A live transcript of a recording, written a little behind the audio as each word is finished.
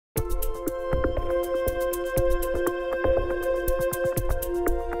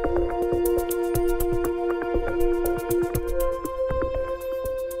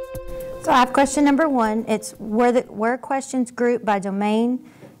So I have question number 1. It's were questions grouped by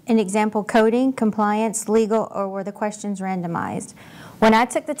domain, an example coding, compliance, legal, or were the questions randomized? When I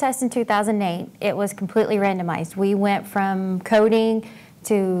took the test in 2008, it was completely randomized. We went from coding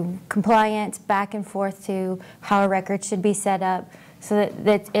to compliance, back and forth to how a record should be set up, so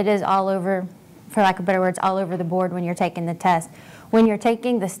that it is all over, for lack of better words, all over the board when you're taking the test. When you're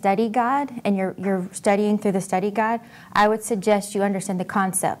taking the study guide and you're studying through the study guide, I would suggest you understand the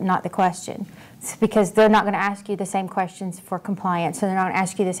concept, not the question. It's because they're not going to ask you the same questions for compliance, so they're not going to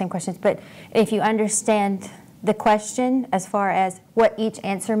ask you the same questions. But if you understand the question as far as what each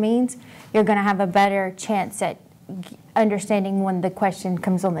answer means, you're going to have a better chance at understanding when the question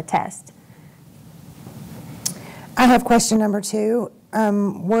comes on the test. I have question number 2.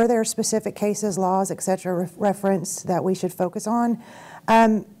 Were there specific cases, laws, etc., referenced that we should focus on?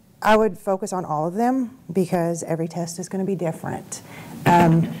 I would focus on all of them because every test is going to be different.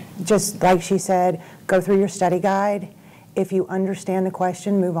 Just like she said, go through your study guide. If you understand the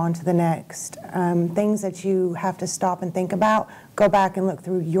question, move on to the next. Things that you have to stop and think about, go back and look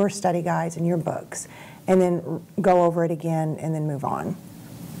through your study guides and your books, and then go over it again and then move on.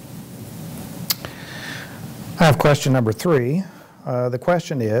 I have question number 3. The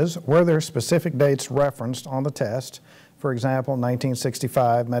question is, were there specific dates referenced on the test? For example,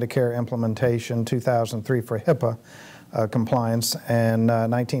 1965 Medicare implementation, 2003 for HIPAA compliance, and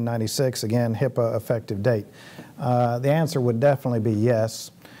 1996, again, HIPAA effective date. The answer would definitely be yes.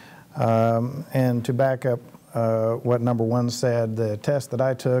 And to back up what number 1 said, the test that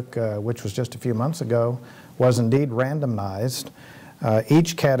I took, which was just a few months ago, was indeed randomized.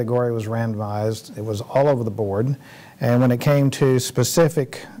 Each category was randomized. It was all over the board. And when it came to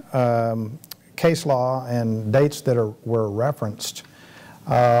specific case law and dates that were referenced,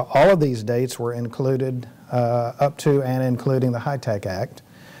 all of these dates were included up to and including the HITECH Act,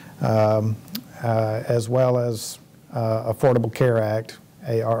 as well as Affordable Care Act,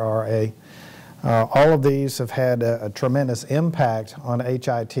 ARRA. All of these have had a tremendous impact on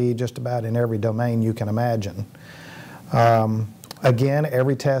HIT just about in every domain you can imagine. Again,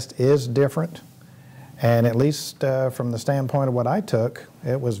 every test is different. And at least from the standpoint of what I took,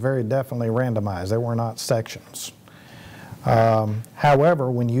 it was very definitely randomized. There were not sections.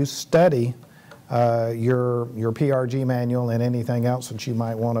 However, when you study your PRG manual and anything else that you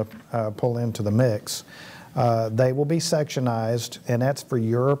might want to pull into the mix, they will be sectionized, and that's for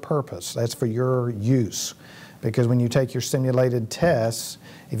your purpose. That's for your use. Because when you take your simulated tests,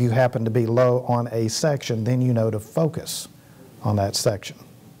 if you happen to be low on a section, then you know to focus on that section.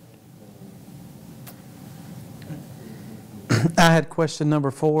 I had question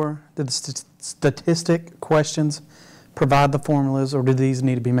number 4. Did the statistic questions provide the formulas, or do these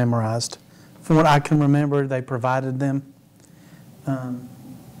need to be memorized? From what I can remember, they provided them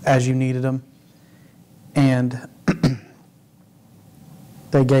as you needed them. And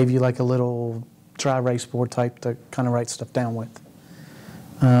they gave you like a little dry erase board type to kind of write stuff down with.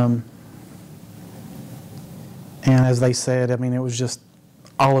 And as they said, I mean, it was just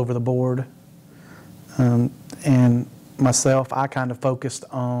all over the board. And myself, I kind of focused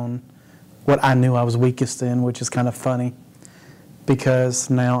on what I knew I was weakest in, which is kind of funny because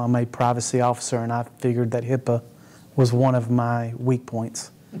now I'm a privacy officer and I figured that HIPAA was one of my weak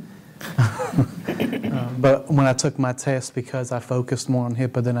points. But when I took my test, because I focused more on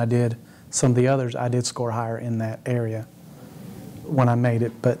HIPAA than I did some of the others, I did score higher in that area when I made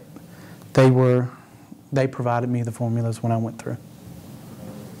it. But they provided me the formulas when I went through.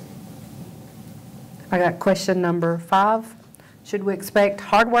 I got question number 5. Should we expect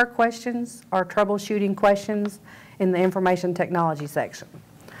hardware questions or troubleshooting questions in the information technology section?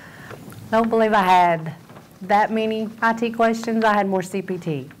 I don't believe I had that many IT questions. I had more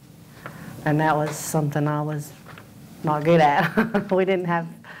CPT, and that was something I was not good at. We didn't have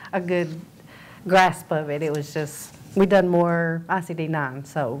a good grasp of it. It was just, we done more ICD-9,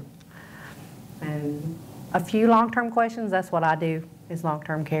 so. And a few long-term questions, that's what I do, is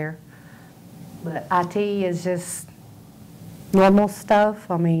long-term care. But IT is just normal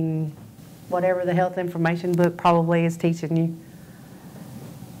stuff. I mean, whatever the health information book probably is teaching you.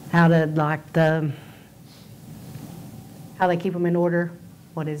 How to, like, how they keep them in order.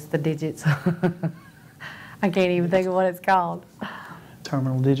 What is the digits? I can't even think of what it's called.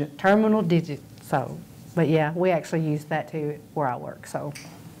 Terminal digit. Terminal digit. So, but yeah, we actually use that too where I work. So,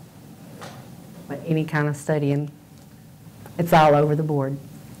 but any kind of studying, it's all over the board.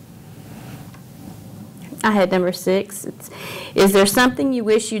 I had number 6. Is there something you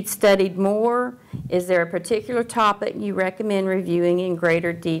wish you'd studied more? Is there a particular topic you recommend reviewing in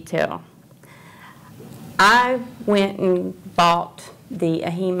greater detail? I went and bought the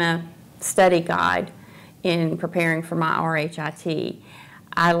AHIMA study guide in preparing for my RHIT.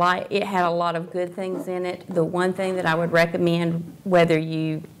 It had a lot of good things in it. The one thing that I would recommend, whether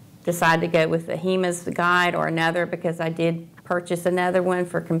you decide to go with the HEMA's guide or another, because I did purchase another one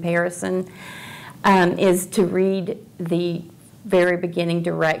for comparison, is to read the very beginning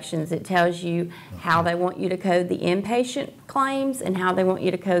directions. It tells you how they want you to code the inpatient claims and how they want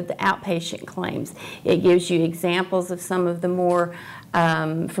you to code the outpatient claims. It gives you examples of some of the more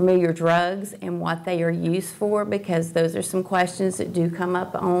familiar drugs and what they are used for, because those are some questions that do come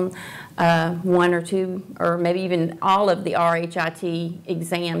up on one or two or maybe even all of the RHIT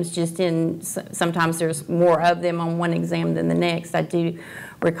exams. Just in sometimes there's more of them on one exam than the next. I do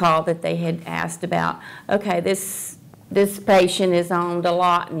recall that they had asked about, okay, this patient is on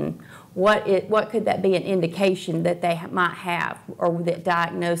Dilaudid. What could that be an indication that they might have, or that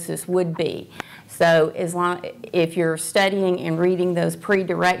diagnosis would be? So if you're studying and reading those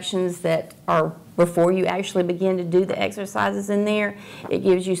pre-directions that are before you actually begin to do the exercises in there, it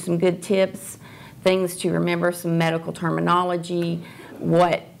gives you some good tips, things to remember, some medical terminology,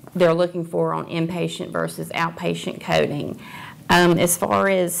 what they're looking for on inpatient versus outpatient coding. As far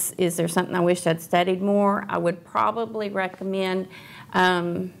as, is there something I wish I'd studied more, I would probably recommend,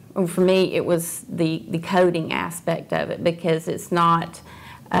 for me, it was the coding aspect of it, because it's not,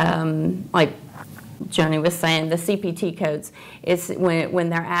 like Joni was saying, the CPT codes. It's when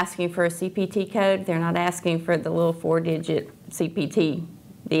they're asking for a CPT code, they're not asking for the little 4-digit CPT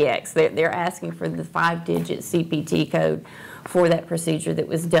DX. They're asking for the 5-digit CPT code for that procedure that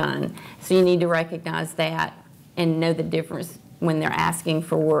was done. So you need to recognize that and know the difference when they're asking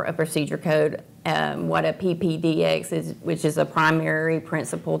for a procedure code, what a PPDX is, which is a primary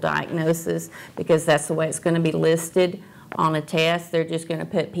principal diagnosis, because that's the way it's going to be listed on a test. They're just going to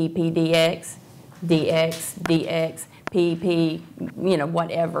put PPDX, DX, DX, PP,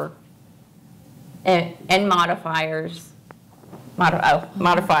 whatever, and modifiers.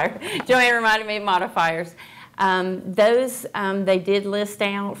 Modifier. Joanne reminded me of modifiers. Those, they did list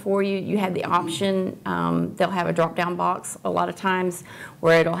out for you. You had the option, they'll have a drop-down box a lot of times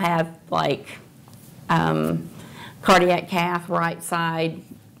where it'll have like cardiac cath right side,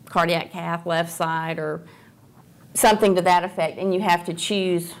 cardiac cath left side, or something to that effect, and you have to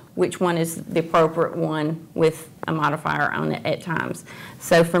choose which one is the appropriate one with a modifier on it at times.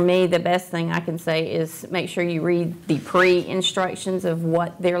 So for me, the best thing I can say is make sure you read the pre-instructions of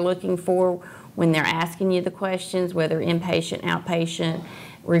what they're looking for when they're asking you the questions, whether inpatient, outpatient.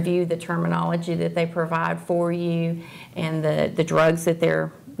 Review the terminology that they provide for you and the drugs that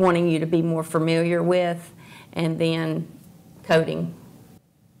they're wanting you to be more familiar with, and then coding.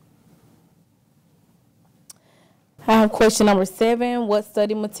 I have question number 7. What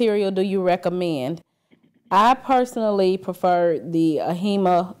study material do you recommend? I personally prefer the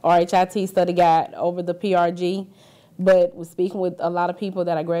HEMA RHIT study guide over the PRG, but was speaking with a lot of people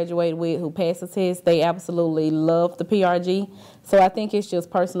that I graduated with who passed the test, they absolutely love the PRG. So I think it's just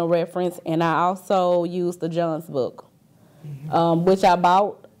personal reference, and I also use the John's book, which I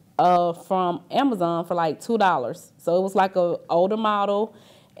bought from Amazon for like $2. So it was like an older model.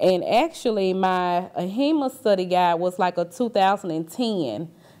 And actually, my HEMA study guide was like a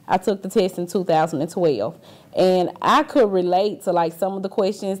 2010. I took the test in 2012. And I could relate to like some of the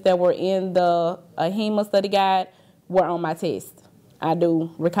questions that were in the HEMA study guide were on my test. I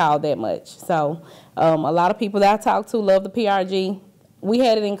do recall that much. So a lot of people that I talked to love the PRG. We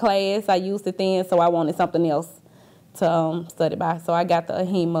had it in class. I used it then, so I wanted something else to study by. So I got the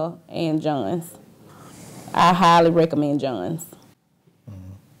HEMA and John's. I highly recommend John's.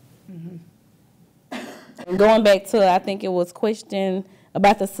 Going back to, I think it was question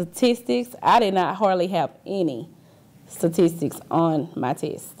about the statistics, I did not hardly have any statistics on my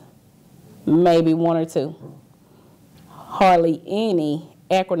test. Maybe 1 or 2. Hardly any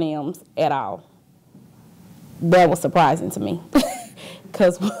acronyms at all. That was surprising to me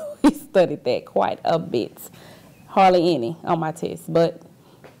because we studied that quite a bit. Hardly any on my test, but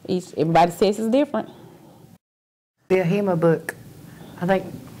everybody's test is different. The HEMA book, I think,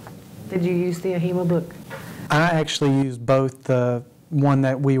 did you use the HEMA book? I actually used both the one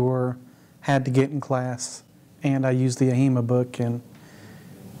that we had to get in class, and I used the HEMA book. And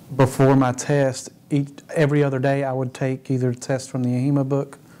before my test, every other day I would take either a test from the HEMA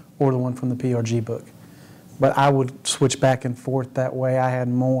book or the one from the PRG book. But I would switch back and forth that way. I had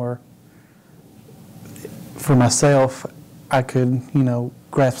more for myself. I could,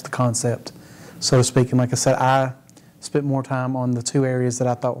 grasp the concept, so to speak. And like I said, I spent more time on the 2 areas that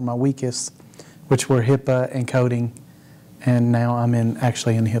I thought were my weakest, which were HIPAA and coding, and now I'm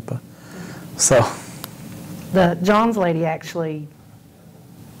actually in HIPAA. So the John's lady actually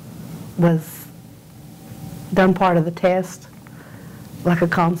was done part of the test, like a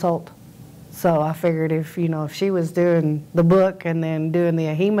consult. So I figured if, you know, if she was doing the book and then doing the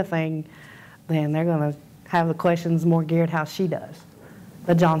AHEMA thing, then they're going to have the questions more geared how she does.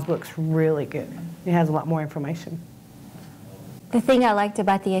 But John's book's really good. It has a lot more information. The thing I liked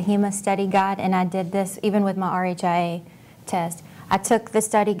about the AHEMA study guide, and I did this even with my RHIA test, I took the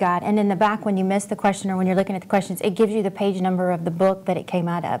study guide, and in the back when you miss the question or when you're looking at the questions, it gives you the page number of the book that it came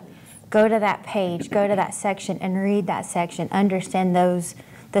out of. Go to that page, go to that section, and read that section. Understand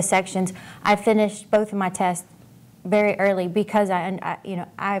the sections. I finished both of my tests very early because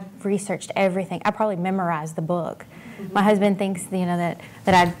I researched everything. I probably memorized the book. My husband thinks, you know,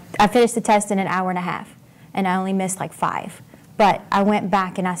 that I finished the test in an hour and a half, and I only missed like 5. But I went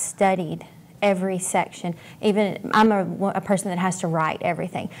back and I studied every section. Even I'm a person that has to write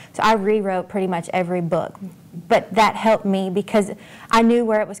everything, so I rewrote pretty much every book. But that helped me because I knew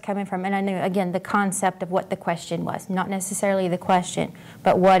where it was coming from, and I knew, again, the concept of what the question was, not necessarily the question,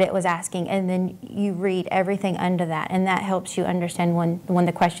 but what it was asking, and then you read everything under that, and that helps you understand when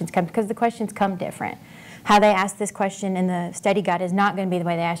the questions come, because the questions come different. How they ask this question in the study guide is not going to be the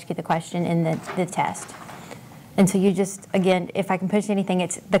way they ask you the question in the test. And so you just, again, if I can push anything,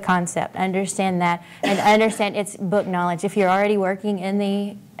 it's the concept. Understand that, and understand it's book knowledge. If you're already working in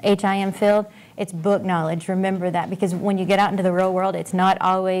the HIM field, it's book knowledge. Remember that, because when you get out into the real world, it's not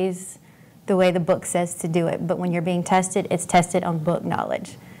always the way the book says to do it. But when you're being tested, it's tested on book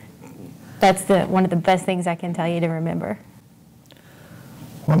knowledge. That's one of the best things I can tell you to remember.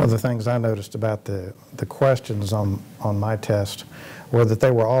 One of the things I noticed about the questions on my test were that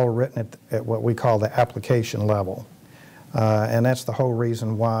they were all written at what we call the application level. And that's the whole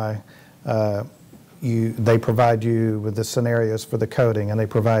reason why they provide you with the scenarios for the coding, and they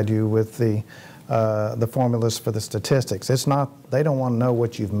provide you with the formulas for the statistics. It's not, they don't want to know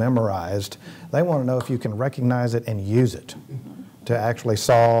what you've memorized. They want to know if you can recognize it and use it to actually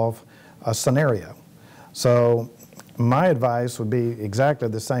solve a scenario. So my advice would be exactly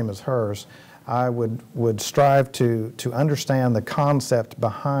the same as hers. I would strive to understand the concept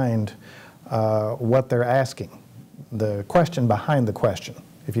behind what they're asking, the question behind the question,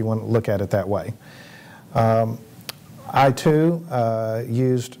 if you want to look at it that way. I too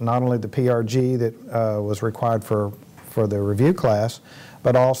used not only the PRG that was required for the review class,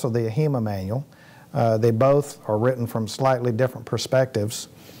 but also the AHEMA manual. They both are written from slightly different perspectives.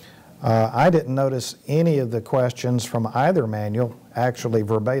 I didn't notice any of the questions from either manual actually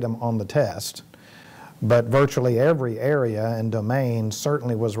verbatim on the test, but virtually every area and domain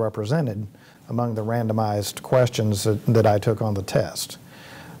certainly was represented among the randomized questions that I took on the test.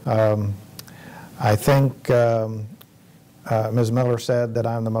 I think Ms. Miller said that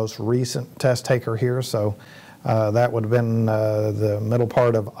I'm the most recent test taker here, so that would have been the middle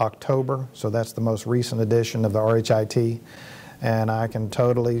part of October, so that's the most recent edition of the RHIT, and I can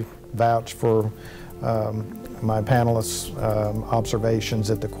totally vouch for my panelists' observations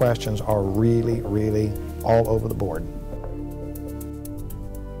that the questions are really, really all over the board.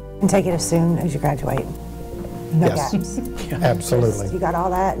 And take it as soon as you graduate. No Yes. gaps. Absolutely. You got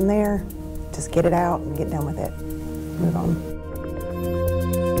all that in there, just get it out and get done with it. Move on.